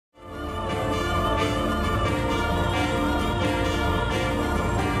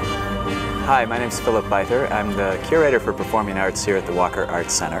Hi, my name is Bither. I'm the Curator for Performing Arts here at the Walker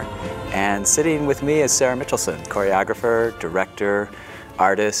Arts Center. And sitting with me is Sarah Michelson, choreographer, director,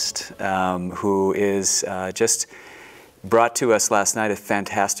 artist, who is just brought to us last night a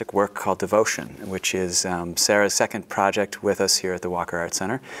fantastic work called Devotion, which is Sarah's second project with us here at the Walker Arts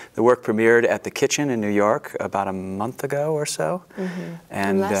Center. The work premiered at the Kitchen in New York about a month ago or so. Mm-hmm.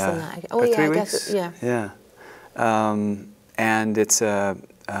 And less than that. Oh, or yeah, 3 I weeks? guess, yeah. Yeah. And it's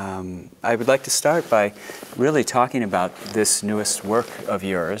I would like to start by really talking about this newest work of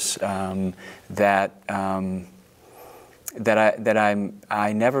yours that I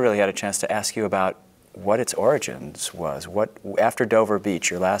never really had a chance to ask you about what its origins was. After Dover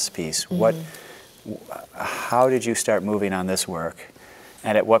Beach, your last piece, how did you start moving on this work,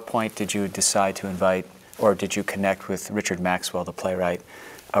 and at what point did you decide to invite, or did you connect with Richard Maxwell, the playwright,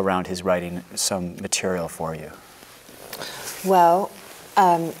 around his writing some material for you? Well,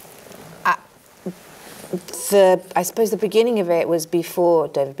 I suppose the beginning of it was before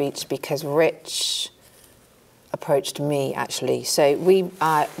Dover Beach, because Rich approached me, actually. So we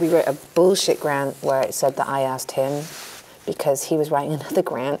wrote a bullshit grant where it said that I asked him, because he was writing another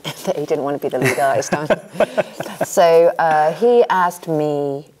grant that he didn't want to be the lead artist on. So he asked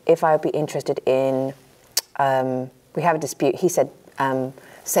me if I would be interested in, we have a dispute, he said,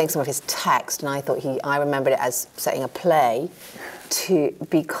 saying some of his text, and I remembered it as setting a play to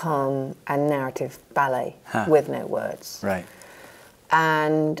become a narrative ballet with no words. Right.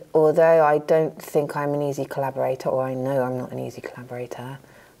 And although I don't think I'm an easy collaborator, or I know I'm not an easy collaborator,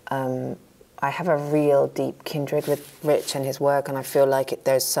 I have a real deep kindred with Rich and his work, and I feel like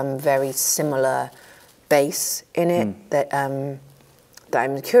there's some very similar base in it that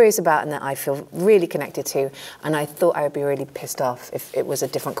I'm curious about and that I feel really connected to. And I thought I would be really pissed off if it was a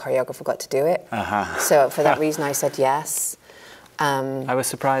different choreographer got to do it. So for that reason, I said yes. I was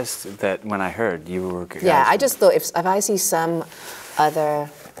surprised that when I heard you were... Yeah, I just thought if I see some other,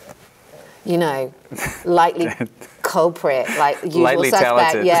 you know, lightly culprit, like usual lightly suspect,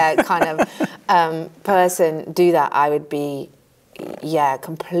 talented. yeah, kind of person do that, I would be, yeah,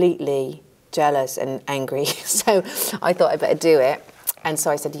 completely jealous and angry. So I thought I'd better do it. And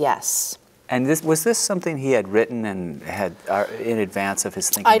so I said yes. And was this something he had written and had in advance of his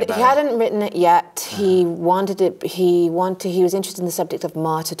thinking about it? He hadn't written it yet. He wanted it. He was interested in the subject of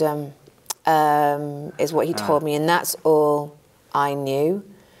martyrdom, is what he told me, and that's all I knew.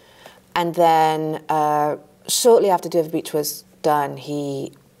 And then shortly after Dover Beach was done,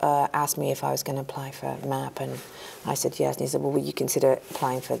 he asked me if I was going to apply for MAP, and I said yes. And he said, well, will you consider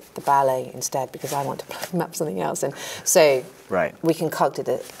applying for the ballet instead, because I want to apply for MAP for something else. And so we concocted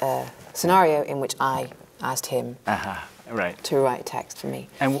a scenario in which I asked him to write text for me.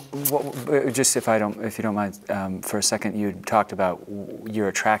 And just if you don't mind, for a second, you talked about your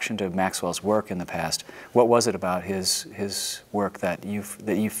attraction to Maxwell's work in the past. What was it about his work that you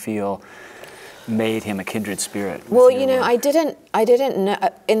feel made him a kindred spirit? Well, you know, I didn't know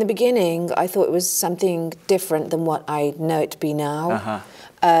in the beginning. I thought it was something different than what I know it to be now.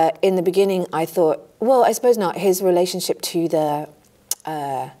 In the beginning, I thought, well, I suppose not. His relationship to the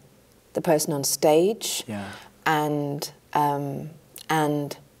person on stage, and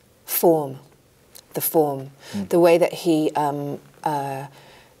form, the way that he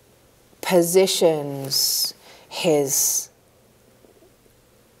positions his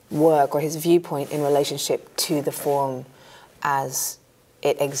work or his viewpoint in relationship to the form as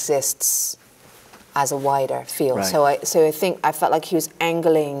it exists as a wider field. So I think I felt like he was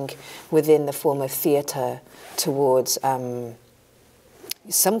angling within the form of theatre towards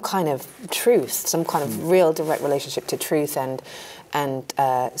some kind of truth, some kind of real direct relationship to truth and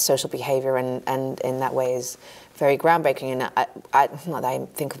social behaviour, and in that way is very groundbreaking. And not that I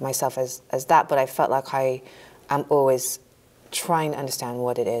think of myself as that, but I felt like I am always trying to understand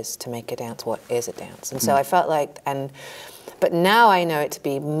what it is to make a dance, what is a dance. And so I felt like, but now I know it to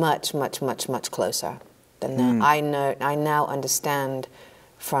be much, much, much, much closer than that. I now understand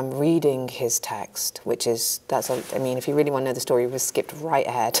from reading his text, which is, I mean, if you really want to know the story, we skipped right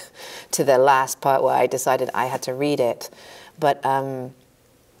ahead to the last part where I decided I had to read it. But I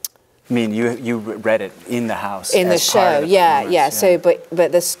mean, you read it in the house in the show, yeah. So, but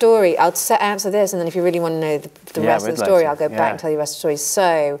the story, I'll answer this, and then if you really want to know the rest of the story, I'll go back and tell you the rest of the story.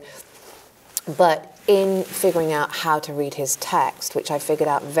 So, but in figuring out how to read his text, which I figured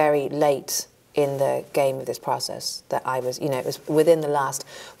out very late in the game of this process, that I was, you know, it was within the last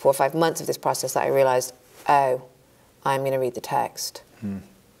 4 or 5 months of this process that I realised, oh, I'm going to read the text.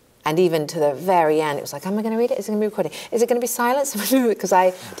 And even to the very end, it was like, am I going to read it? Is it going to be recorded? Is it going to be silence? Because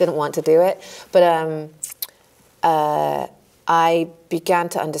I didn't want to do it. But I began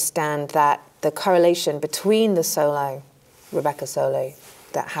to understand that the correlation between the solo, Rebecca solo,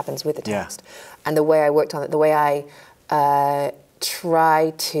 that happens with the text, and the way I worked on it, the way I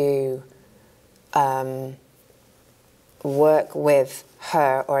try to work with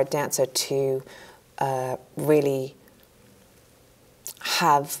her or a dancer to really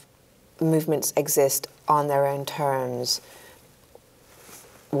have movements exist on their own terms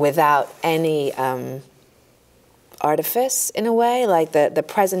without any artifice, in a way, like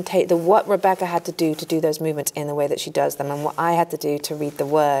what Rebecca had to do those movements in the way that she does them, and what I had to do to read the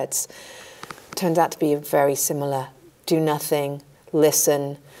words turns out to be very similar. Do nothing,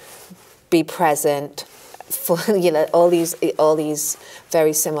 listen, be present, for, you know, all these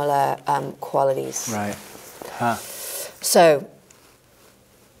very similar qualities. Right. Huh. So,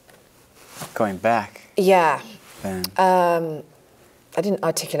 going back. Yeah. Then. I didn't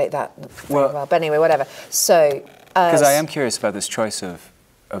articulate that very well, but anyway, whatever. So, because I am curious about this choice of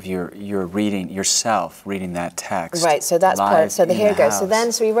your reading yourself reading that text. Right. So that's part. So here it goes.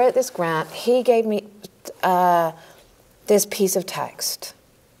 So we wrote this grant. He gave me this piece of text.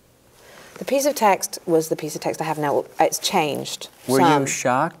 The piece of text was the piece of text I have now. It's changed. Were you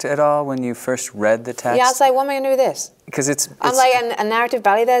shocked at all when you first read the text? Yeah, I was like, what am I going to do with this? Because I'm like, a narrative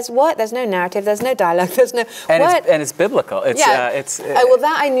ballet, there's what? There's no narrative, there's no dialogue, there's no... And it's biblical. It's, yeah. Well,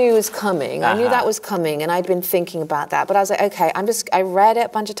 that I knew was coming. I knew that was coming, and I'd been thinking about that. But I was like, okay, I read it a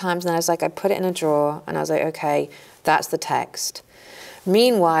bunch of times, and then I was like, I put it in a drawer, and I was like, okay, that's the text.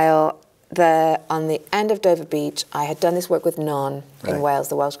 Meanwhile, on the end of Dover Beach, I had done this work with Non in Wales,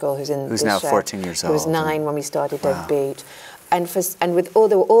 the Welsh girl who's now 14 years old. Who was 9 when we started Dover Beach. And with all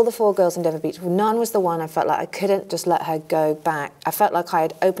the 4 girls in Dover Beach, Non was the one I felt like I couldn't just let her go back. I felt like I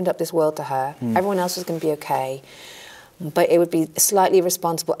had opened up this world to her. Everyone else was going to be okay. But it would be slightly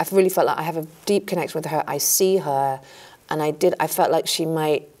irresponsible. I really felt like I have a deep connection with her. I see her. And I felt like she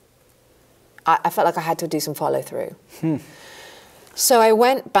might... I felt like I had to do some follow-through. So I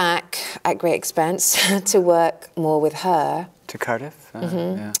went back at great expense to work more with her. To Cardiff?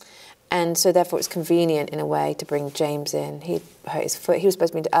 Yeah. And so therefore it was convenient in a way to bring James in. He hurt his foot. He was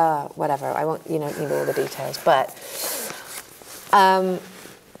supposed to be, whatever. I won't, need all the details. But, and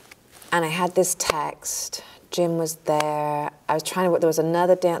I had this text. Jim was there. I was trying to work, there was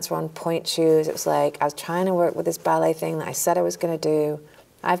another dancer on point shoes. It was like, I was trying to work with this ballet thing that I said I was going to do.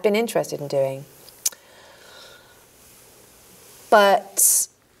 I've been interested in doing. But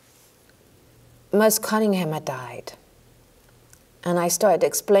Merce Cunningham had died. And I started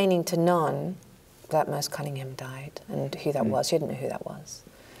explaining to Non that Merce Cunningham died and who that was. She didn't know who that was.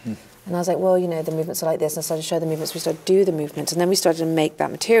 And I was like, well, the movements are like this. And I started to show the movements. We started to do the movements. And then we started to make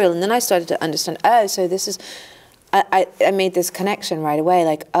that material. And then I started to understand, oh, so this is... I made this connection right away,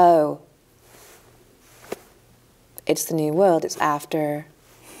 like, oh, it's the new world. It's after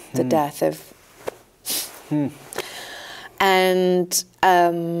the death of... And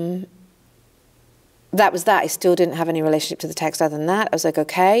that was that. I still didn't have any relationship to the text other than that. I was like,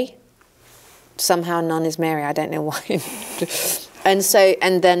 okay, somehow Non is Mary. I don't know why. And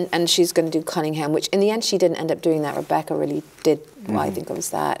she's going to do Cunningham, which in the end she didn't end up doing that. Rebecca really did what I think it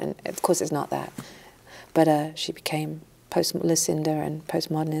was that. And of course it's not that. But she became Lucinda and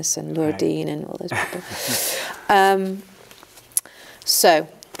postmodernist and Laura Dean and all those people. So...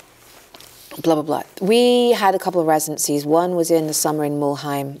 blah, blah, blah. We had a couple of residencies. One was in the summer in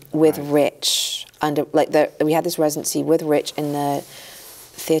Mulheim with Rich. We had this residency with Rich in the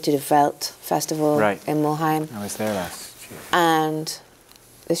Theatre de Welt Festival in Mulheim. I was there last year. And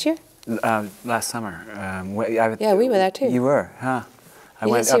this year? Last summer. Yeah, we were there too. You were, huh? I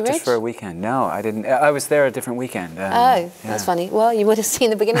went up just for a weekend. No, I didn't. I was there a different weekend. That's funny. Well, you would have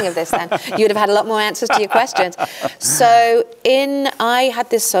seen the beginning of this then. You would have had a lot more answers to your questions. So I had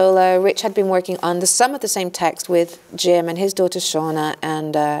this solo. Rich had been working on some of the same text with Jim and his daughter Shauna,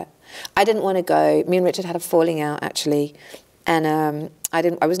 and I didn't want to go. Me and Richard had a falling out, actually, and I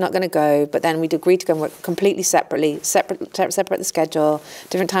was not going to go, but then we'd agreed to go and work completely separate the schedule,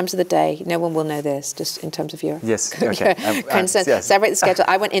 different times of the day. No one will know this, just in terms of your consent. Yes. Separate the schedule.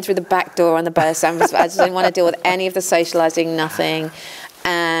 I went in through the back door on the bus. I just didn't want to deal with any of the socialising, nothing.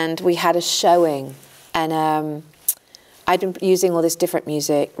 And we had a showing, and I'd been using all this different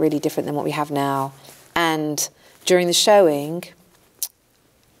music, really different than what we have now. And during the showing,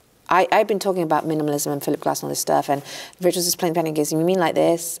 I'd been talking about minimalism and Philip Glass and all this stuff, and Rich was just playing piano and goes, you mean like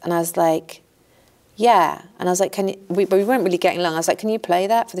this? And I was like, yeah. And I was like, but we weren't really getting along. I was like, can you play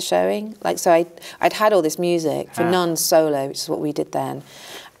that for the showing? Like, so I'd had all this music for non-solo, which is what we did then.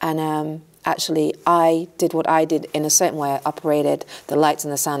 And actually, I did what I did in a certain way. I operated the lights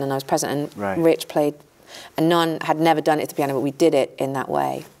and the sound, and I was present, and Rich played And none had never done it to the piano, but we did it in that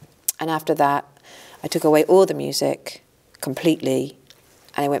way. And after that, I took away all the music completely,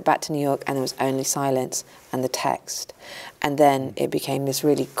 and I went back to New York, and there was only silence and the text. And then it became this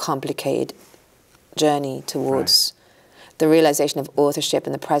really complicated journey towards the realization of authorship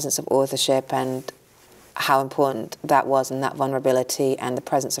and the presence of authorship and how important that was, and that vulnerability and the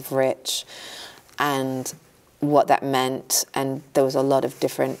presence of Rich and what that meant. And there was a lot of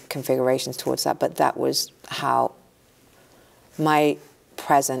different configurations towards that, but that was how my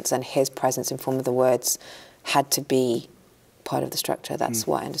presence and his presence in form of the words had to be part of the structure. That's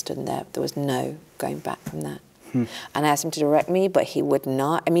what I understood in there. There was no going back from that. And I asked him to direct me, but he would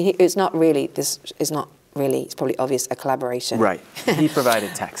not. I mean, it's not really, this is not really, it's probably obvious, a collaboration. Right. He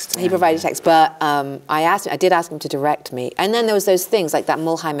provided text. He provided text, but I did ask him to direct me. And then there was those things, like that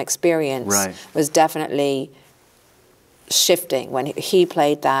Mulheim experience was definitely shifting when he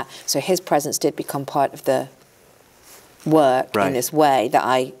played that. So his presence did become part of the work in this way that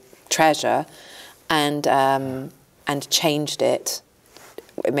I treasure, and changed it.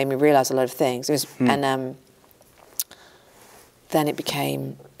 It made me realize a lot of things. It was, and then it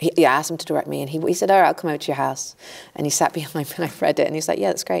became, I asked him to direct me, and he said, all right, I'll come over to your house. And he sat behind me and I read it, and he's like, yeah,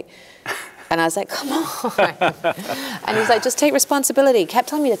 that's great. And I was like, come on. And he's like, just take responsibility. He kept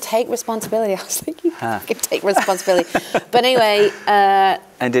telling me to take responsibility. I was like, you can take responsibility. But anyway.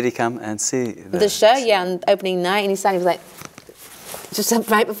 And did he come and see the show? Yeah, on opening night. And he was like, just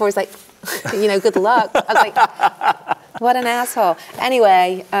right before, he's like, you know, good luck. I was like, what an asshole.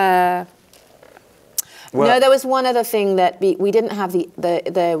 Anyway, no, there was one other thing that we didn't have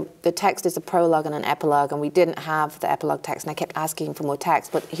the text is a prologue and an epilogue, and we didn't have the epilogue text, and I kept asking him for more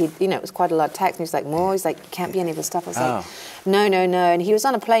text, but he, you know, it was quite a lot of text, and he's like, more? He's like, can't be any of this stuff. I was like, no, no, no. And he was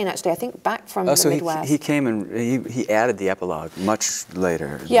on a plane, actually, I think back from the Midwest. He came and he added the epilogue much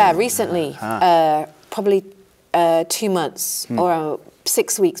later. Yeah, recently, probably 2 months or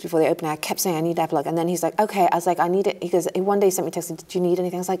 6 weeks before the opening. I kept saying I need epilogue, and then he's like, okay. I was like, I need it. He goes, one day he sent me a text, did you need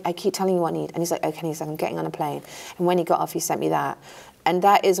anything? I was like, I keep telling you what I need. And he's like, okay. And he's like, I'm getting on a plane. And when he got off, he sent me that. And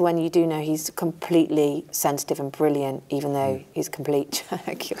that is when you do know he's completely sensitive and brilliant, even though he's complete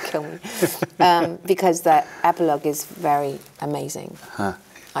jerk. He'll kill me. Because that epilogue is very amazing.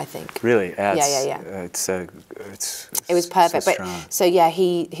 I think. Really? Yeah. It was perfect. So but so yeah,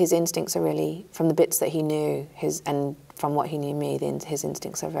 his instincts are really, from the bits that he knew, and from what he knew me, his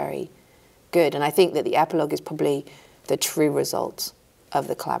instincts are very good. And I think that the epilogue is probably the true result of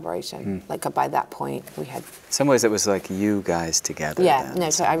the collaboration. Like by that point, we had. In some ways, it was like you guys together. Yeah.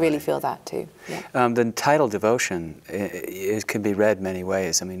 No. So I really feel that too. Yeah. The title "Devotion" it can be read many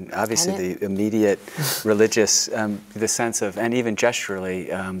ways. I mean, obviously the immediate religious, the sense of, and even gesturally,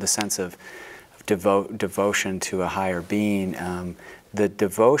 the sense of devotion to a higher being. The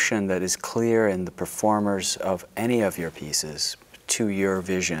devotion that is clear in the performers of any of your pieces to your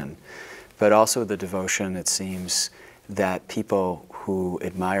vision, but also the devotion, it seems, that people who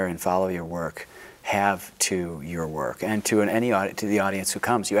admire and follow your work have to your work, and to the audience who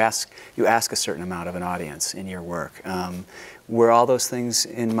comes. You ask a certain amount of an audience in your work. Were all those things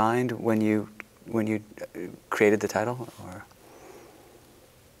in mind when you created the title, or?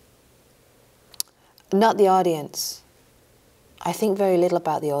 Not the audience. I think very little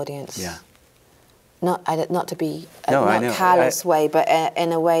about the audience. Yeah. Not to be no, not a callous way, but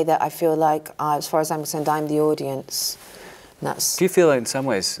in a way that I feel like, as far as I'm concerned, I'm the audience. Do you feel in some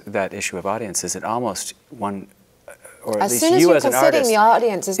ways that issue of audience, is it almost one, or at as least soon as you you're as an considering artist, the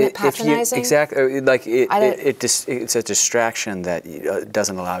audience, isn't it patronizing? Exactly, like it's a distraction that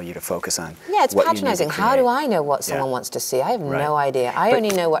doesn't allow you to focus on. Yeah, it's what patronizing. You need to How do I know what someone wants to see? I have no idea. I only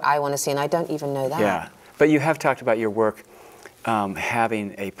know what I want to see, and I don't even know that. Yeah, but you have talked about your work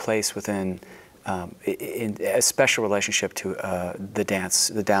having a place within, in a special relationship to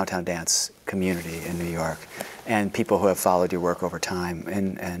the downtown dance community in New York, and people who have followed your work over time,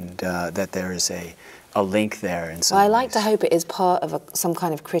 and that there is a link there in some ways. I like to hope it is part of some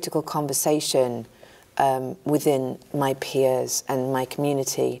kind of critical conversation within my peers and my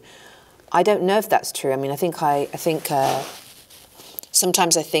community. I don't know if that's true. I mean, I think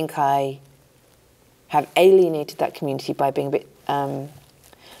sometimes I think I have alienated that community by being a bit.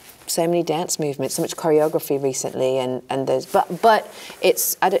 So many dance movements, so much choreography recently, and there's but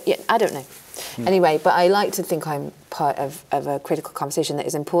it's I don't know. Anyway, but I like to think I'm part of a critical conversation that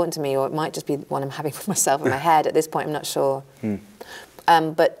is important to me, or it might just be one I'm having with myself in my head. At this point, I'm not sure.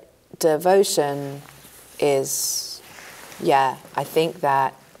 But devotion is, yeah, I think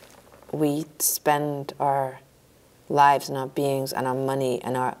that we spend our lives and our beings and our money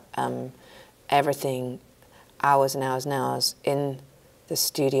and our everything, hours and hours and hours in the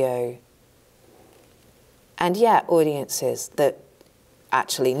studio and yeah, audiences that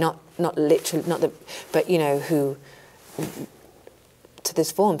actually not literally, but you know, who to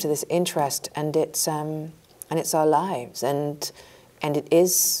this form, to this interest, and it's our lives, and it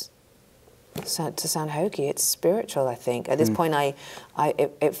is, to sound hokey, it's spiritual. I think at this point,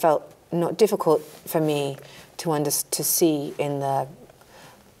 it felt not difficult for me to see in the.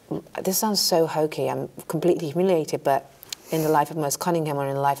 This sounds so hokey. I'm completely humiliated, but in the life of Merce Cunningham or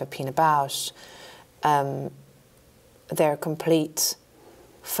in the life of Pina Bausch, their complete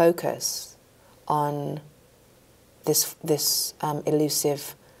focus on this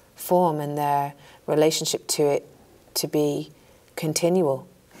elusive form and their relationship to it to be continual.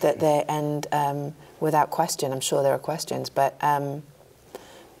 That they and without question, I'm sure there are questions, but and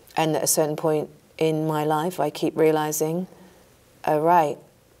at a certain point in my life, I keep realizing, oh right,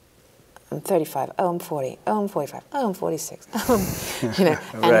 I'm 35. Oh, I'm 40. Oh, I'm 45. Oh, I'm 46. You know,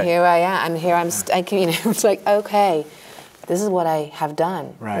 and right. here I am. And here you know, it's like, okay, this is what I have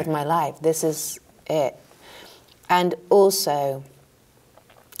done right. with my life. This is it. And also,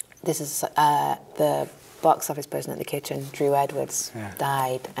 this is the box office person at the kitchen, Drew Edwards,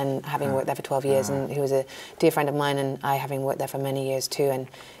 died, and having worked there for 12 years, and he was a dear friend of mine, and I having worked there for many years too, and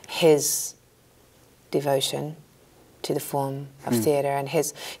his devotion to the form of theatre, and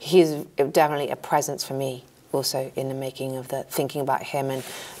he's definitely a presence for me also in the making of thinking about him and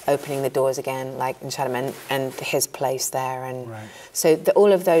opening the doors again, like in Chatham, and his place there, and so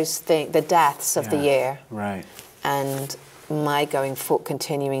all of those things, the deaths of the year, and my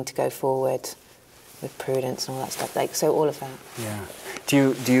continuing to go forward with prudence and all that stuff, like, so all of that. Yeah.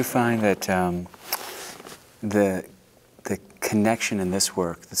 Do you find that the connection in this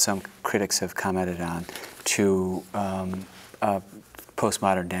work that some critics have commented on to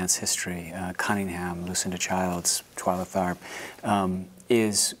postmodern dance history, Cunningham, Lucinda Childs, Twyla Tharp,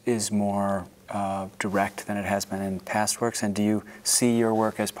 is more direct than it has been in past works? And do you see your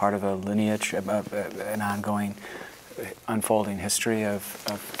work as part of a lineage, an ongoing unfolding history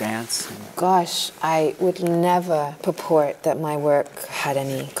of dance? Gosh, I would never purport that my work had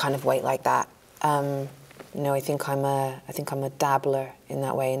any kind of weight like that. You know, I think I'm a dabbler in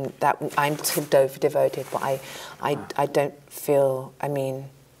that way, and that I'm devoted, but I don't feel. I mean,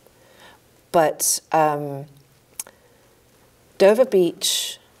 but Dover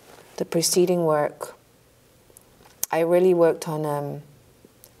Beach, the preceding work, I really worked on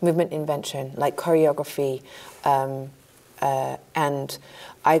movement invention, like choreography, and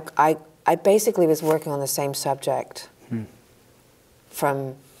I basically was working on the same subject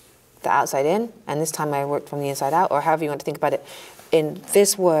from the outside in, and this time I worked from the inside out, or however you want to think about it. In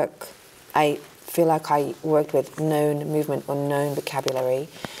this work, I feel like I worked with known movement or known vocabulary,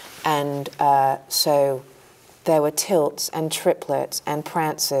 and so there were tilts and triplets and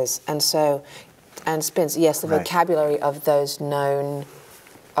prances, and spins. Yes, the vocabulary of those known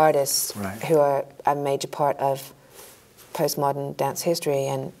artists who are a major part of postmodern dance history,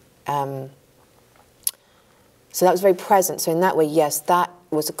 and so that was very present. So in that way, yes, that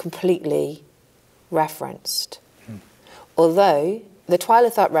was completely referenced. Although the Twyla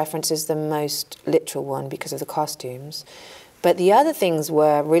Tharp reference is the most literal one because of the costumes, but the other things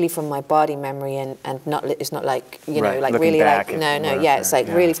were really from my body memory, and not, it's not like, you know, like really like, it's like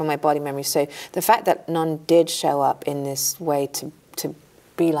really from my body memory. So the fact that none did show up in this way to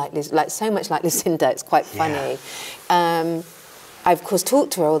be like so much like Lucinda, it's quite funny. I, of course,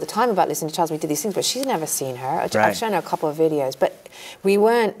 talked to her all the time about Lucinda Childs. We did these things, but she's never seen her. I've shown her a couple of videos, but we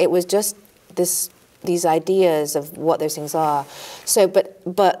weren't. It was just these ideas of what those things are. So, but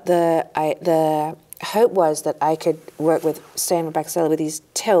the hope was that I could work with Sarah and Rebecca Sella with these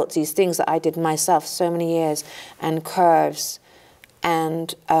tilts, these things that I did myself so many years, and curves,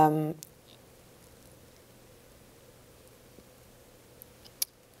 and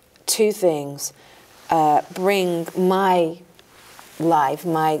two things: bring my life,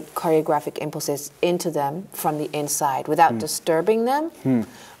 my choreographic impulses into them from the inside without disturbing them,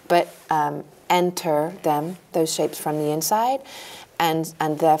 but enter them, those shapes from the inside, and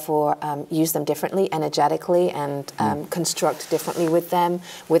therefore use them differently, energetically, and construct differently with them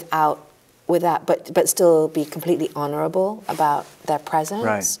but still be completely honorable about their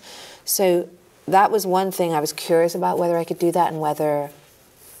presence. So that was one thing I was curious about, whether I could do that and what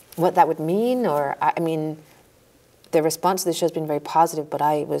that would mean, or I mean, the response to the show has been very positive, but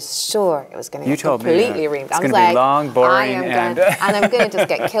I was sure it was going to get completely reamed. It's going to be long, boring, and I'm going to just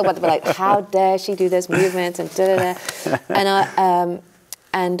get killed by the, like, how dare she do this movement, and da da da.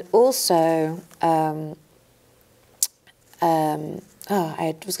 And also, I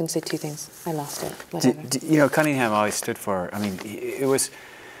was going to say two things. I lost it. Whatever. You know, Cunningham always stood for. I mean, it was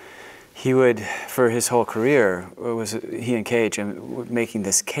he would, for his whole career, he and Cage, making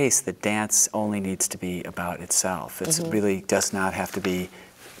this case that dance only needs to be about itself. It really does not have to be,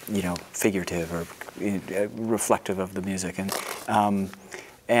 you know, figurative or reflective of the music.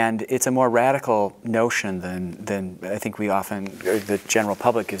 And it's a more radical notion than I think we often, or the general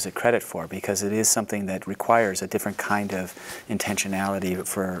public gives it credit for, because it is something that requires a different kind of intentionality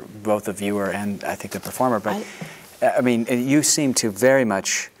for both the viewer and I think the performer. But I mean, you seem to very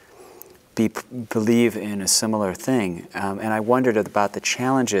much believe in a similar thing, and I wondered about the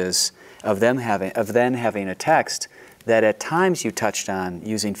challenges of then having a text that at times you touched on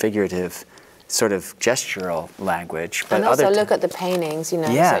using figurative, sort of gestural language, but and also look at the paintings, you know.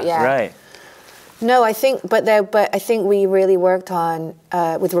 Yeah, so, yeah. Right. No, I think, but I think we really worked on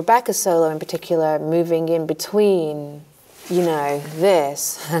with Rebecca's solo in particular, moving in between, you know,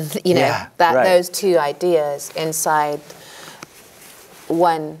 this and you know those two ideas inside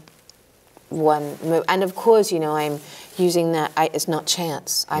one move. And of course, you know, I'm using that. It's not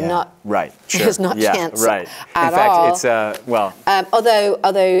chance. I'm not. Right. Sure. It's not chance. Right. At in fact, all. it's well. Although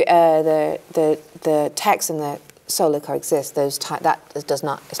the text and the solo coexist, it's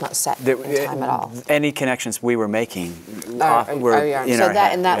not set in time at all. Any connections we were making were in our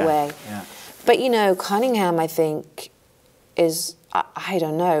head. In that way. Yeah. But you know, Cunningham, I think, is I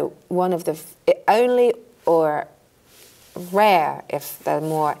don't know, one of the only or rare, if there are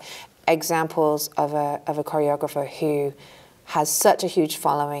more, examples of a choreographer who has such a huge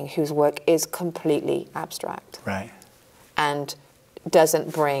following, whose work is completely abstract, right, and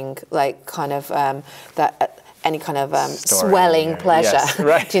doesn't bring like kind of any kind of swelling pleasure. Yes,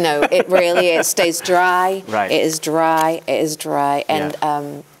 right. You know, it stays dry. Right. It is dry,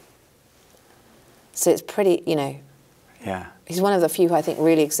 and so it's pretty, you know. Yeah. He's one of the few who I think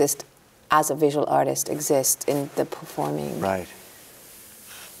really exist as a visual artist, exist in the performing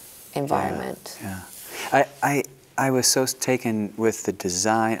environment. Yeah. I was so taken with the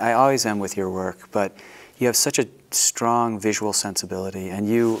design. I always am with your work, but you have such a strong visual sensibility, and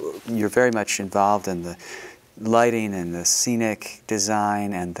you're very much involved in the lighting and the scenic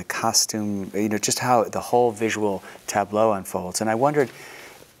design and the costume, you know, just how the whole visual tableau unfolds. And I wondered,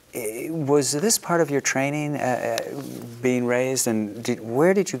 was this part of your training, being raised, and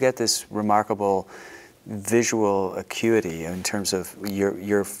where did you get this remarkable visual acuity in terms of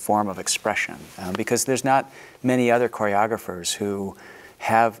your form of expression? Because there's not many other choreographers who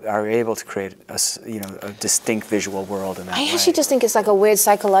are able to create a distinct visual world in that way. I actually just think it's like a weird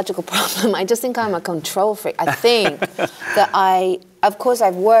psychological problem. I just think I'm a control freak. I think that of course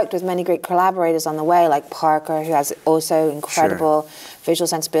I've worked with many great collaborators on the way, like Parker, who has also incredible visual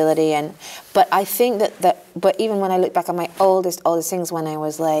sensibility, but I think but even when I look back at my oldest things, when I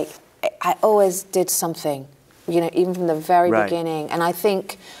was like, I always did something, you know, even from the very beginning. And I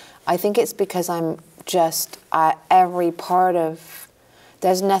think it's because I'm just every part of,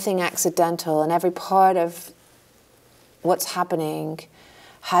 there's nothing accidental, and every part of what's happening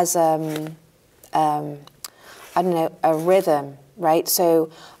has I don't know, a rhythm, right? So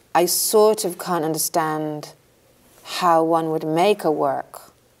I sort of can't understand how one would make a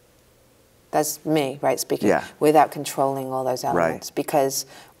work. That's me, right, speaking, without controlling all those elements, because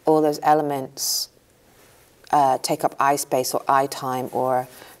all those elements take up eye space or eye time or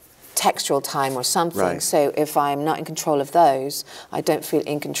textural time or something. So if I'm not in control of those, I don't feel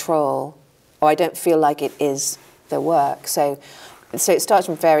in control, or I don't feel like it is the work. So it starts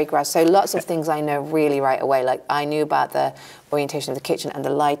from very grass. So lots of things I know really right away. Like I knew about the orientation of the kitchen and the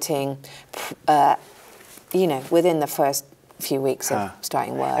lighting, you know, within the first few weeks of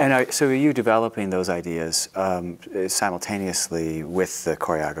starting work. And so are you developing those ideas simultaneously with the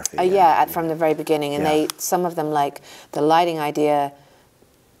choreography? From the very beginning. And some of them, like the lighting idea,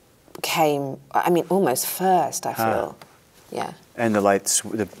 came, I mean, almost first, I feel. Yeah. And the lights...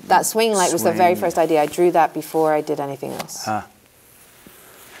 that swing light was the very first idea. I drew that before I did anything else.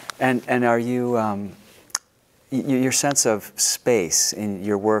 And are you... your sense of space in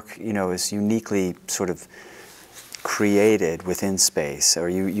your work, you know, is uniquely sort of created within space, or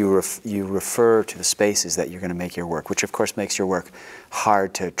you refer to the spaces that you're going to make your work, which of course makes your work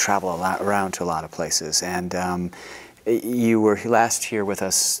hard to travel around to a lot of places. And you were last here with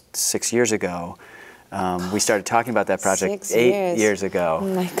us 6 years ago. We started talking about that project 8 years ago. Oh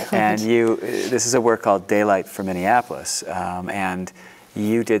my God. And this is a work called Daylight for Minneapolis. And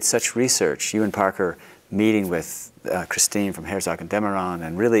you did such research, you and Parker, meeting with Christine from Herzog and Demeron,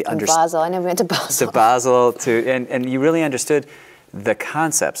 and really understood... Basel, I never went to Basel. To Basel, and you really understood the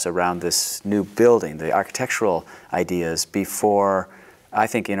concepts around this new building, the architectural ideas, before I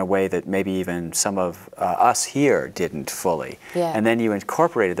think, in a way that maybe even some of us here didn't fully. Yeah. And then you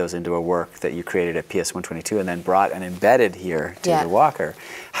incorporated those into a work that you created at PS 122 and then brought and embedded here to the Walker.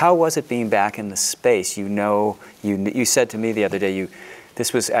 How was it being back in the space? You said to me the other day,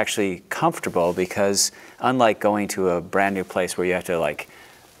 this was actually comfortable because unlike going to a brand new place where you have to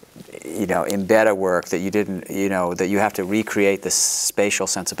embed a work that you didn't, that you have to recreate this spatial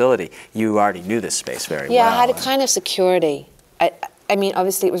sensibility, you already knew this space very well. Yeah, I had a kind of security. I mean,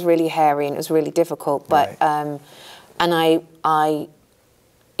 obviously it was really hairy and it was really difficult, but, and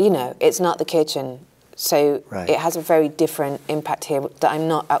it's not the kitchen. So it has a very different impact here that I'm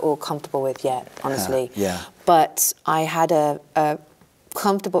not at all comfortable with yet, honestly. Yeah. But I had a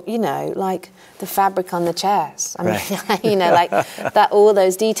comfortable, like the fabric on the chairs. I mean, like that, all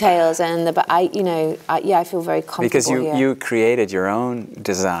those details, and I feel very comfortable because here. you created your own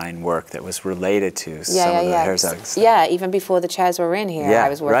design work that was related to some of the Herzog's. Yeah, even before the chairs were in here, I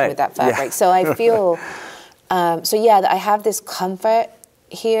was working with that fabric. So I feel, that I have this comfort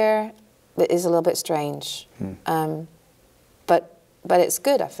here that is a little bit strange, but it's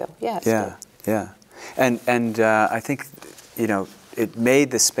good. I feel, it's good. Yeah, and I think it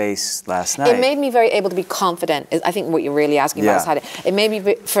made the space last night. It made me very able to be confident. I think what you're really asking about is how it made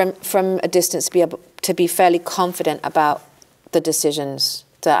me from a distance to be fairly confident about the decisions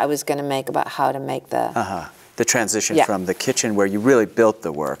that I was going to make about how to make the transition from the kitchen where you really built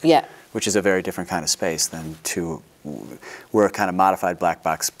the work, which is a very different kind of space than to we're a kind of modified black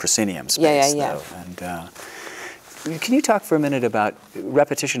box proscenium space. And can you talk for a minute about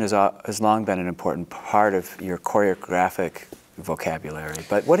repetition? Has long been an important part of your choreographic vocabulary,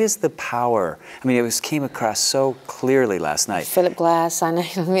 but what is the power? I mean, came across so clearly last night. Philip Glass, I know.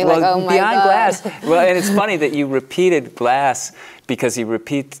 Oh my beyond God. Glass. Well, and it's funny that you repeated Glass because he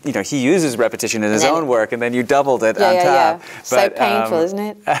uses repetition in his own work, and then you doubled it on top. Yeah. But, so painful, isn't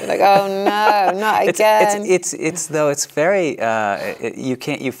it? You're like, oh no, not again. It's very you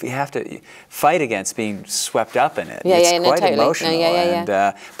have to fight against being swept up in it. It's quite totally. emotional.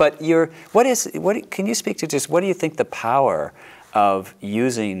 No, but can you speak to just what do you think the power of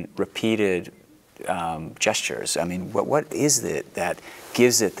using repeated gestures? I mean, what is it that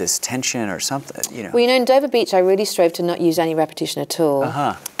gives it this tension or something? Well, in Dover Beach, I really strove to not use any repetition at all.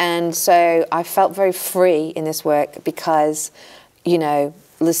 And so I felt very free in this work because,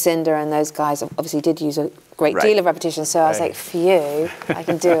 Lucinda and those guys obviously did use a great deal of repetition. So I was like, for you, I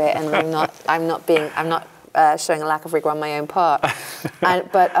can do it, and I'm not showing a lack of rigor on my own part.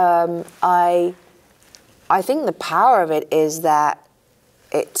 But I think the power of it is that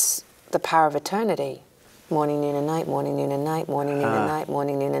it's the power of eternity. Morning, noon, and night, morning, noon, and night, morning, noon, and night,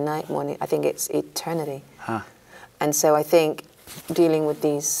 morning, noon, and night, morning. I think it's eternity. And so I think dealing with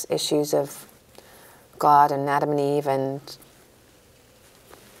these issues of God and Adam and Eve and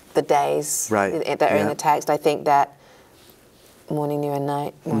the days that are in the text, I think that morning, noon, and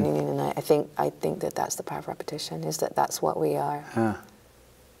night, morning, noon, and night, I think that that's the power of repetition, is that that's what we are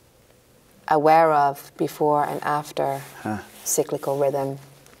aware of before and after cyclical rhythm.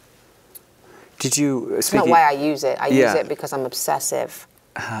 It's not why I use it. I use it because I'm obsessive,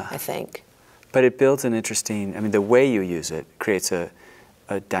 I think. But it builds an interesting, the way you use it creates a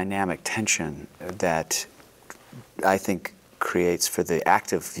dynamic tension that I think creates for the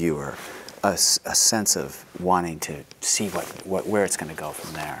active viewer a sense of wanting to see where it's going to go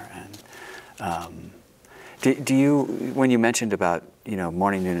from there. And do you, when you mentioned about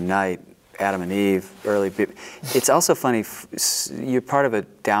morning, noon, and night, Adam and Eve, it's also funny, you're part of a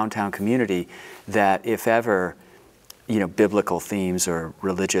downtown community that if ever, biblical themes or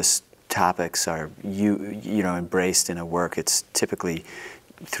religious topics are embraced in a work, it's typically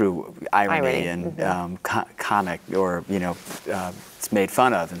through irony and comic, or it's made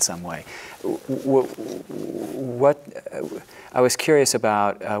fun of in some way. What I was curious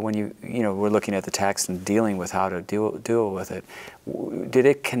about when you were looking at the text and dealing with how to deal with it. Did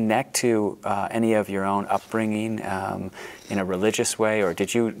it connect to any of your own upbringing in a religious way, or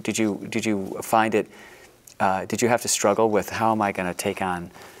did you find it? Did you have to struggle with how am I going to take on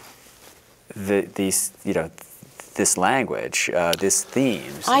this language, these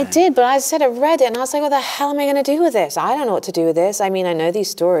themes? I did, but I said I read it and I was like, what the hell am I going to do with this? I don't know what to do with this. I mean, I know these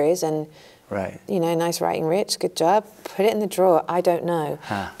stories and, nice writing, Rich, good job. Put it in the drawer. I don't know.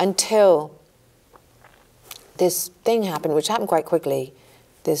 Until this thing happened, which happened quite quickly,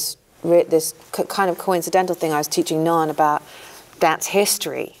 this kind of coincidental thing. I was teaching Non about dance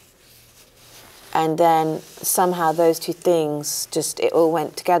history. And then somehow those two things, it all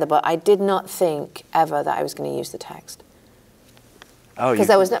went together. But I did not think ever that I was going to use the text. Oh, because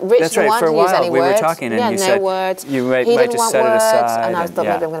there was no, Rich that's didn't right. want For a to use while any we words. were talking, and yeah, you no said words. you might he didn't just want set words, it aside. and I thought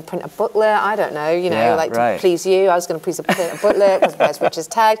maybe I'm going to print a booklet. I don't know, you know, Yeah, like right. to please you. I was going to print a booklet because where's Rich's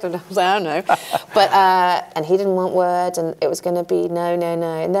tagged, and I was like, I don't know. But and he didn't want words, and it was going to be no, no,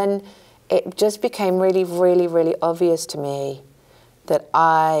 no, and then it just became really, really, really obvious to me that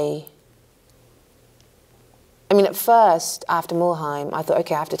I mean, at first, after Mulheim, I thought,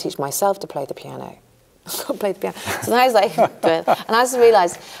 okay, I have to teach myself to play the piano. I can't play the piano. So then I was like, and I just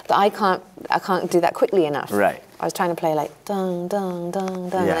realised that I can't do that quickly enough. Right. I was trying to play like dun dun dun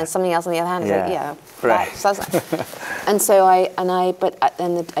dun, Yeah. and then something else on the other hand is like, yeah, right. So I was like, and so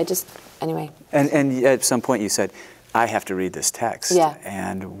I just anyway. And at some point you said, I have to read this text. Yeah.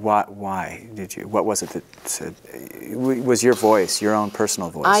 And why did you? What was it that said? Was your voice, your own personal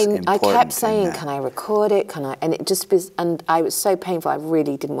voice, important? I kept saying, in that? can I record it? Can I? And it just was, and I was so painful. I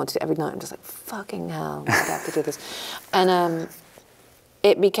really didn't want to do it every night. I'm just like, fucking hell, I have to do this. And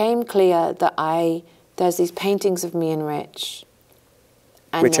it became clear that there's these paintings of me and Rich,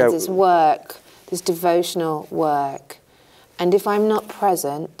 and there's this work, this devotional work, and if I'm not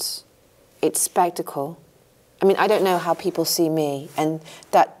present, it's spectacle. I mean, I don't know how people see me, and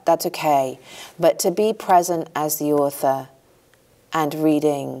that's okay. But to be present as the author and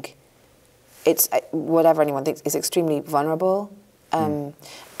reading, it's whatever anyone thinks, is extremely vulnerable. And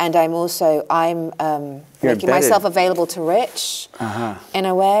I'm making myself available to Rich in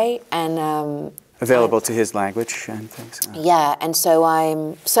a way, and available to his language and things. Yeah, and so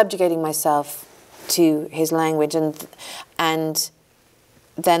I'm subjugating myself to his language, and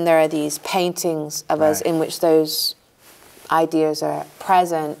then there are these paintings of us in which those ideas are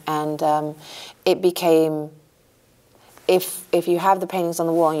present, and it became, if you have the paintings on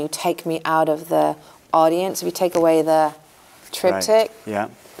the wall and you take me out of the audience, if you take away the triptych,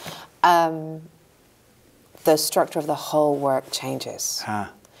 the structure of the whole work changes.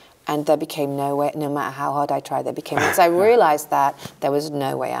 And there became no way, no matter how hard I tried, there became, once I realized that, there was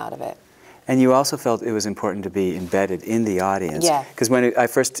no way out of it. And you also felt it was important to be embedded in the audience. Yeah. Because when I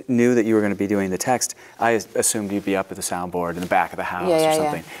first knew that you were going to be doing the text, I assumed you'd be up at the soundboard in the back of the house or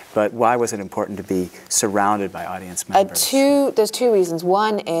something. But why was it important to be surrounded by audience members? There's two reasons.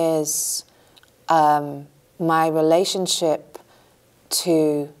 One is my relationship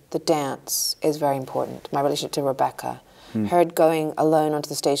to the dance is very important. My relationship to Rebecca. Her going alone onto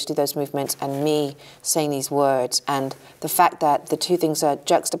the stage to do those movements and me saying these words, and the fact that the two things are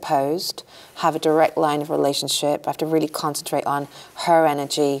juxtaposed, have a direct line of relationship. I have to really concentrate on her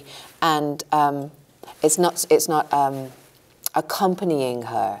energy, and it's not accompanying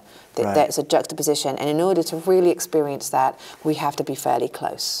her. There's a juxtaposition, and in order to really experience that, we have to be fairly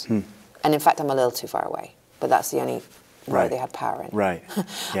close. And in fact, I'm a little too far away, but that's the only row they have power in. Right.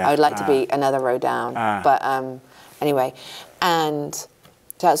 Yeah. I would like to be another row down, but anyway, and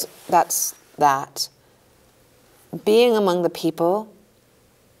that's that. Being among the people,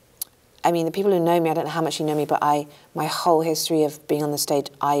 I mean, the people who know me, I don't know how much you know me, but my whole history of being on the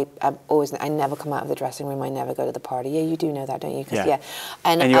stage, I never come out of the dressing room, I never go to the party. Yeah, you do know that, don't you? Yeah.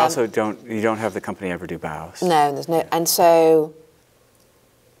 And you also don't have the company ever do bows. No, there's no, and so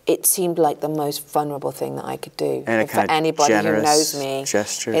it seemed like the most vulnerable thing that I could do. And for anybody who knows me,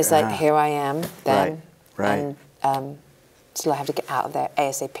 gesture. It's like, here I am, then. Right. And still I have to get out of there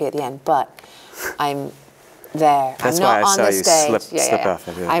ASAP at the end, but I'm there. That's I'm not why I on saw the you stage. slip off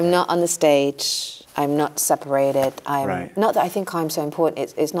of it. I'm not on the stage. I'm not separated. Not that I think I'm so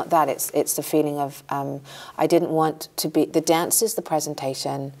important. It's not that. It's the feeling of I didn't want to be. The dance is the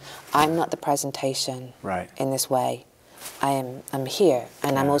presentation. I'm not the presentation. In this way, I'm here,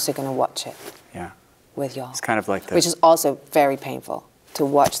 and I'm also going to watch it. With y'all. It's kind of like which is also very painful to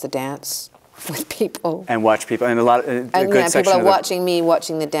watch the dance with people. And watch people, and a lot of people are watching me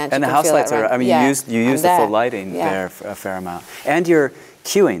watching the dance. And the house lights are. I mean, you use the full lighting there a fair amount, and you're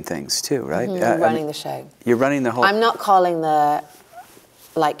cueing things too, right? Running the show. You're running the whole. I'm not calling the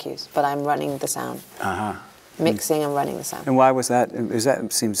light cues, but I'm running the sound. Mixing and running the sound. And why was that?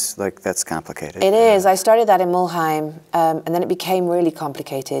 It seems like that's complicated. It is. I started that in Mulheim, and then it became really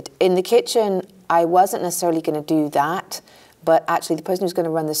complicated. In the kitchen, I wasn't necessarily going to do that, but actually the person who's going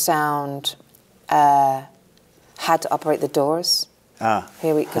to run the sound had to operate the doors.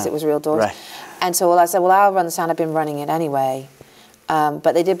 Because it was real doors. And so I said, well, I'll run the sound. I've been running it anyway.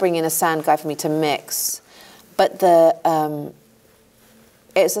 But they did bring in a sound guy for me to mix. But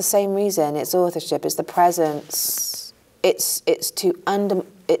it's the same reason. It's authorship. It's the presence. It's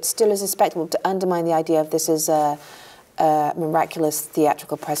still is respectable to undermine the idea of this is a miraculous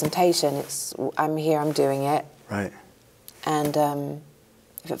theatrical presentation. I'm here. I'm doing it. And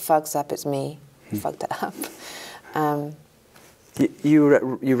if it fucks up, it's me who fucked it up.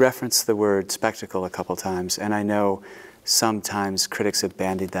 You referenced the word spectacle a couple times, and I know sometimes critics have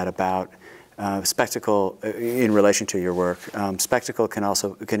bandied that about. Spectacle in relation to your work. Spectacle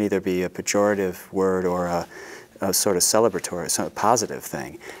can either be a pejorative word or a sort of celebratory, sort of positive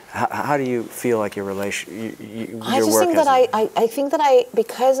thing. How do you feel like your relation, your work? I think that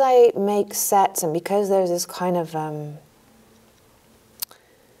because I make sets and because there's this kind of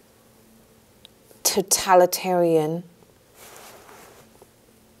totalitarian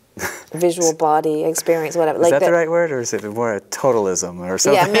visual body experience, whatever. Is that the right word, or is it more a totalism or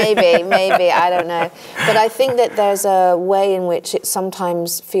something? Yeah, maybe, I don't know. But I think that there's a way in which it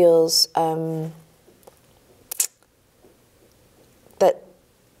sometimes feels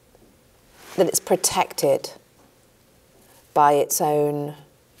that it's protected by its own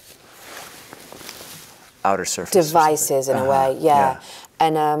outer surface devices in a way, yeah.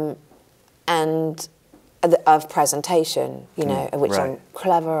 And of presentation, you know, in which I'm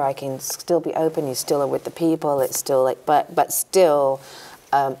clever, I can still be open, you still are with the people, it's still like, but still,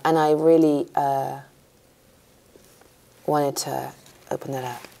 and I really wanted to open that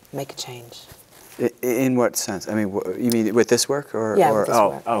up, make a change. In what sense? I mean, you mean with this work, or with this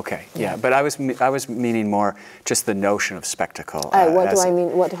work. Okay, yeah. But I was meaning more just the notion of spectacle. Oh, what do I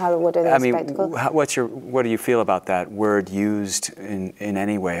mean? What do I mean? Spectacle? What do you feel about that word used in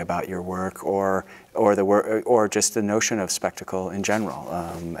any way about your work, or the word, or just the notion of spectacle in general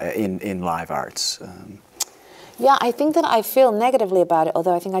in live arts? Yeah, I think that I feel negatively about it.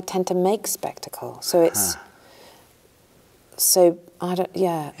 Although I think I tend to make spectacle, so it's so I don't.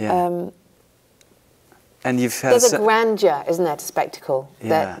 Yeah. And you've had there's a grandeur, isn't there, to spectacle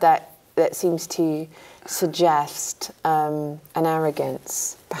that seems to suggest an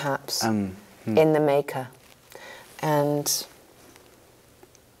arrogance, perhaps, in the maker, and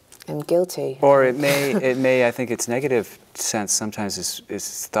guilty. Or it may. I think its negative sense sometimes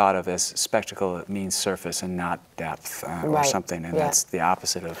is thought of as spectacle. It means surface and not depth, or something, and that's the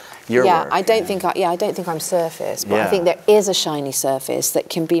opposite of your work. I don't think I'm surface, but I think there is a shiny surface that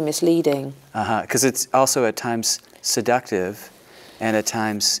can be misleading. Because it's also at times seductive, and at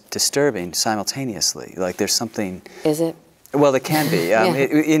times disturbing simultaneously. Like there's something. Is it? Well, it can be,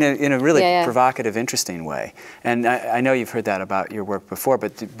 in a really provocative, interesting way. And I know you've heard that about your work before,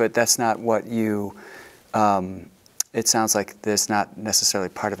 but that's not what you. It sounds like there's not necessarily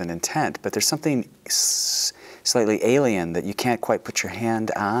part of an intent, but there's something slightly alien that you can't quite put your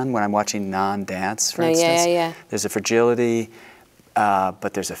hand on. When I'm watching non-dance, for instance, there's a fragility.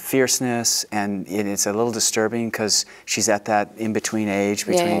 But there's a fierceness, and it's a little disturbing because she's at that in-between age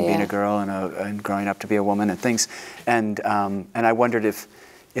between being a girl and growing up to be a woman and things, and I wondered if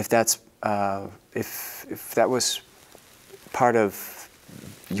that's if that was part of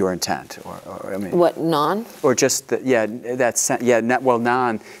your intent, or I mean, what, non? Or just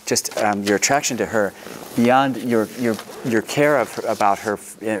non, just your attraction to her, beyond your care about her,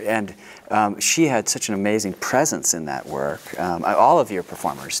 and she had such an amazing presence in that work. All of your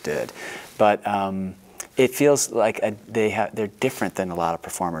performers did, but it feels like they're different than a lot of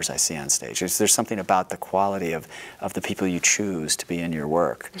performers I see on stage. There's something about the quality of the people you choose to be in your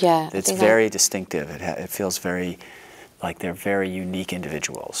work. Yeah, it's very distinctive. It feels very like they're very unique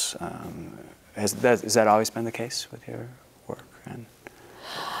individuals. Has that always been the case with your work?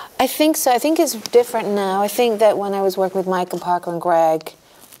 I think so. I think it's different now. I think that when I was working with Mike and Parker and Greg,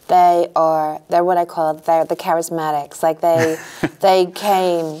 they're what I call they're the charismatics. Like they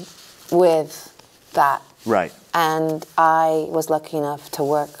came with that. Right. And I was lucky enough to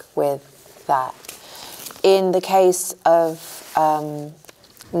work with that. In the case of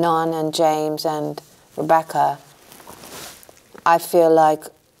Non and James and Rebecca, I feel like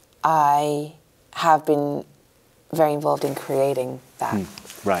I have been very involved in creating that.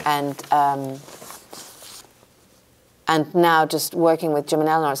 Right. And now just working with Jim and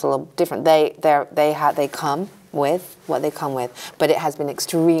Eleanor is a little different. They come with what they come with, but it has been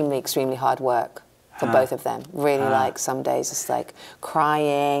extremely, extremely hard work for both of them. Really, like some days it's like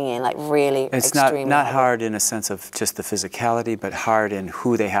crying and like really. It's not hard in a sense of just the physicality, but hard in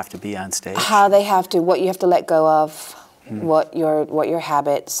who they have to be on stage. How they have to, what you have to let go of, what your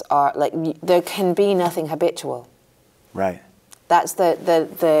habits are. Like there can be nothing habitual. Right. That's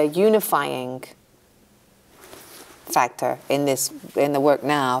the unifying factor in the work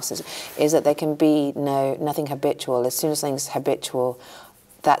now is that there can be nothing habitual. As soon as things habitual,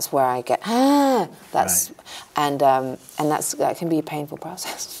 that's where I get that's right. and that can be a painful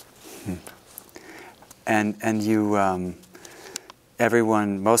process. And you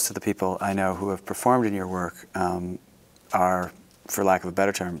most of the people I know who have performed in your work are, for lack of a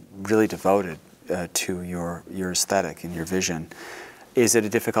better term, really devoted to your aesthetic and your vision. Is it a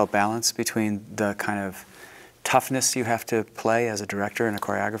difficult balance between the kind of toughness you have to play as a director and a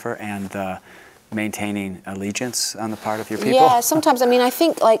choreographer and the maintaining allegiance on the part of your people? Yeah, sometimes. I mean, I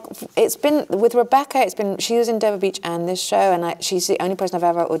think like it's been with Rebecca. It's been she was in Dover Beach and this show, and she's the only person I've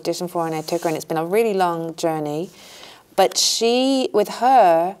ever auditioned for, and I took her, and it's been a really long journey. But with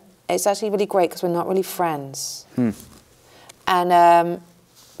her, it's actually really great because we're not really friends, and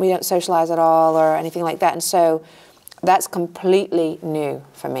we don't socialize at all or anything like that, and so that's completely new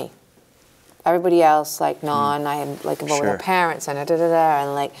for me. Everybody else, like Non, I am like involved with her parents and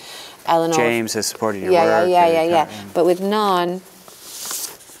and like Eleanor. James has supported your work. Yeah. But with Non,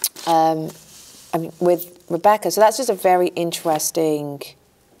 I mean, with Rebecca, so that's just a very interesting.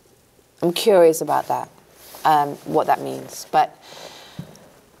 I'm curious about that, what that means. But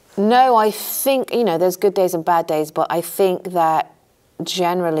no, I think there's good days and bad days, but I think that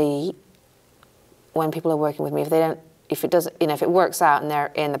generally, when people are working with me, if it doesn't, if it works out and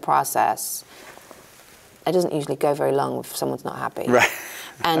they're in the process, it doesn't usually go very long if someone's not happy. Right.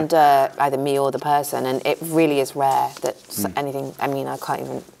 And either me or the person, and it really is rare that anything. I mean, I can't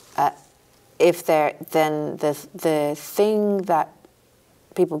even. Then the thing that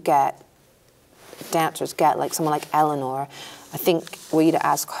people get, dancers get, like someone like Eleanor, I think were you to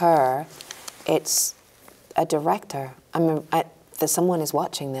ask her, it's a director. That someone is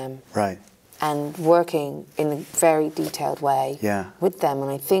watching them. Right. And working in a very detailed way with them. And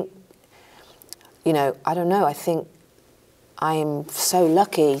I think, I don't know, I think I'm so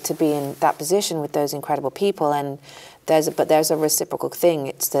lucky to be in that position with those incredible people. And there's a reciprocal thing.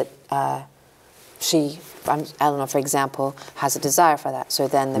 It's that Eleanor, for example, has a desire for that. So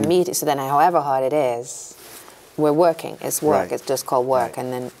then however hard it is, we're working. It's work. Right. It's just called work. Right.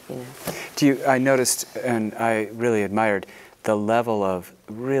 And then, I noticed, and I really admired, the level of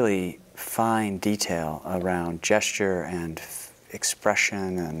really fine detail around gesture and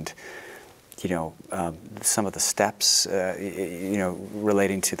expression and some of the steps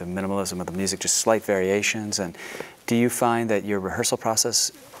relating to the minimalism of the music, just slight variations. And do you find that your rehearsal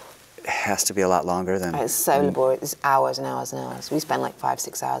process has to be a lot longer than... It's so laborious. It's hours and hours and hours. We spend like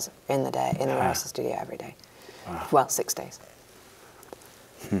 5-6 hours in the day in the rehearsal studio every day. Wow. Well, 6 days.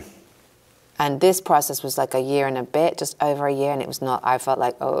 And this process was like a year and a bit, just over a year, and it was not, I felt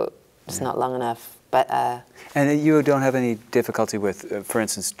like, it's not long enough. But and you don't have any difficulty with, for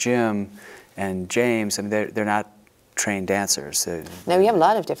instance, Jim and James. I mean, they're not trained dancers. No, we have a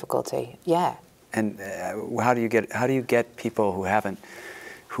lot of difficulty. Yeah. And how do you get people who haven't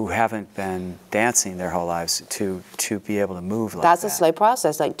been dancing their whole lives to be able to move like that? That's a slow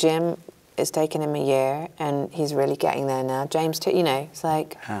process. Like Jim, it's taken him a year, and he's really getting there now. James too. It's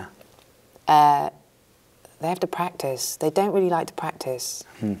like they have to practice. They don't really like to practice.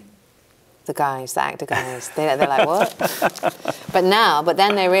 The actor guys, they're like, what? but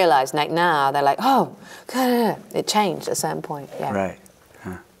then they realize, like now, they're like, oh, it changed at a certain point. Yeah. Right.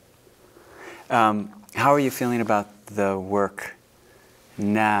 How are you feeling about the work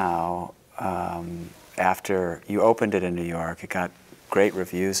now? After you opened it in New York, it got great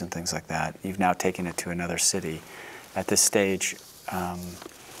reviews and things like that. You've now taken it to another city. At this stage,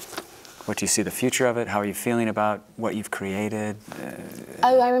 what do you see the future of it? How are you feeling about what you've created?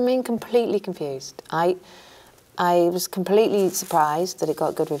 I remain completely confused. I was completely surprised that it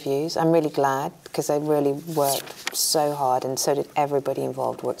got good reviews. I'm really glad, because I really worked so hard, and so did everybody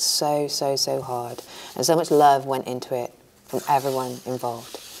involved. Worked so hard, and so much love went into it from everyone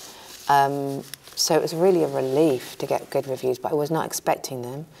involved. So it was really a relief to get good reviews, but I was not expecting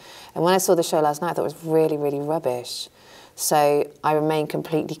them. And when I saw the show last night, I thought it was really, really rubbish. So I remain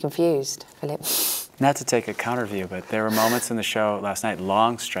completely confused, Philip. Not to take a counter view, but there were moments in the show last night,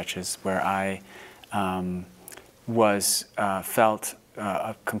 long stretches, where I felt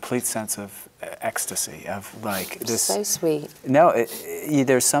a complete sense of ecstasy, of like this. So sweet. No,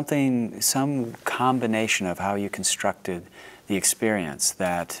 there's some combination of how you constructed the experience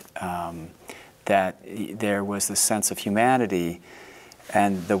that there was this sense of humanity,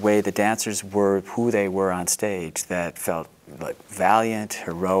 and the way the dancers were, who they were on stage, that felt like valiant,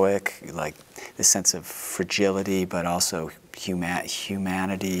 heroic, like this sense of fragility, but also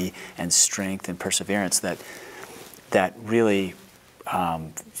humanity and strength and perseverance that really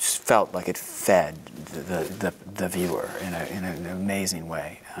felt like it fed the viewer in an amazing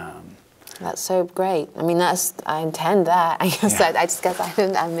way. That's so great. I mean, I intend that. I just guess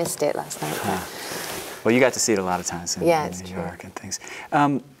I missed it last night. Well, you got to see it a lot of times in New York and things.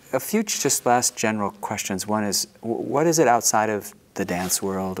 A few just last general questions. One is, what is it outside of the dance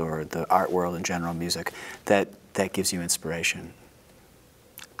world or the art world in general, music, that gives you inspiration?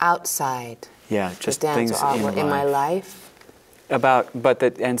 outside. Yeah, just the dance things or artwork in my life. But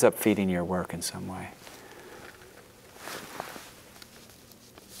that ends up feeding your work in some way.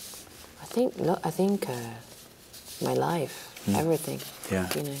 I think my life, everything. Yeah.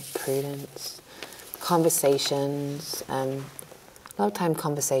 You know, prudence, conversations, a lot of time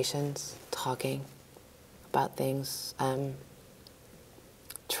conversations, talking about things,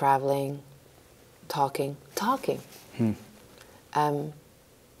 traveling, talking,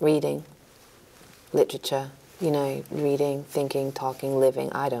 reading, literature, you know, reading, thinking, talking,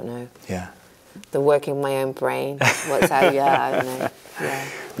 living, I don't know. Yeah. The working my own brain, what's how, yeah, I don't know. Yeah.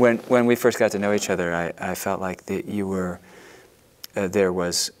 When we first got to know each other, I felt like that you were, there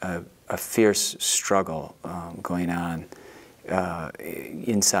was a fierce struggle going on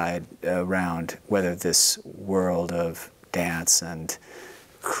inside around whether this world of dance and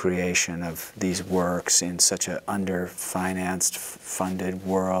creation of these works in such an under-financed, funded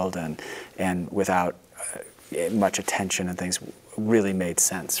world and without much attention and things really made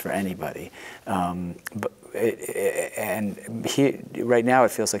sense for anybody. Right now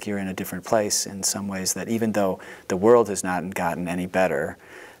it feels like you're in a different place in some ways, that even though the world has not gotten any better,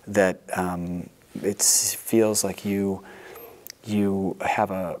 that it feels like you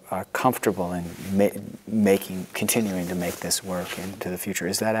are comfortable in continuing to make this work into the future.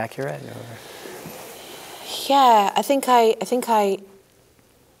 Is that accurate? Or? Yeah, I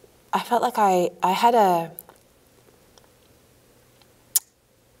felt like I had a,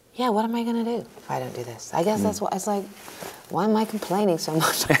 yeah, what am I going to do if I don't do this? I guess that's what, it's like, why am I complaining so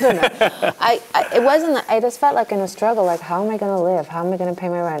much? I don't know. It wasn't, I just felt like in a struggle, like how am I going to live? How am I going to pay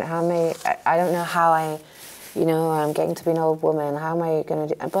my rent? I don't know how you know, I'm getting to be an old woman. How am I going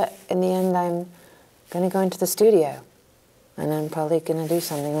to do, but in the end, I'm going to go into the studio and I'm probably going to do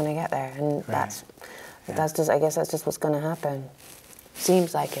something when I get there. And that's just, I guess that's just what's going to happen.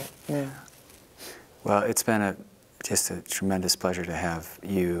 Seems like it. Yeah. Well, it's been just a tremendous pleasure to have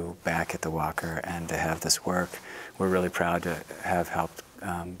you back at the Walker and to have this work. We're really proud to have helped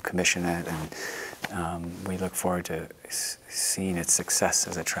commission it, and we look forward to seeing its success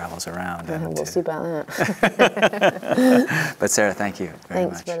as it travels around. We'll see about that. But Sarah, thank you very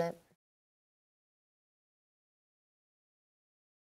much. Thanks, Philip.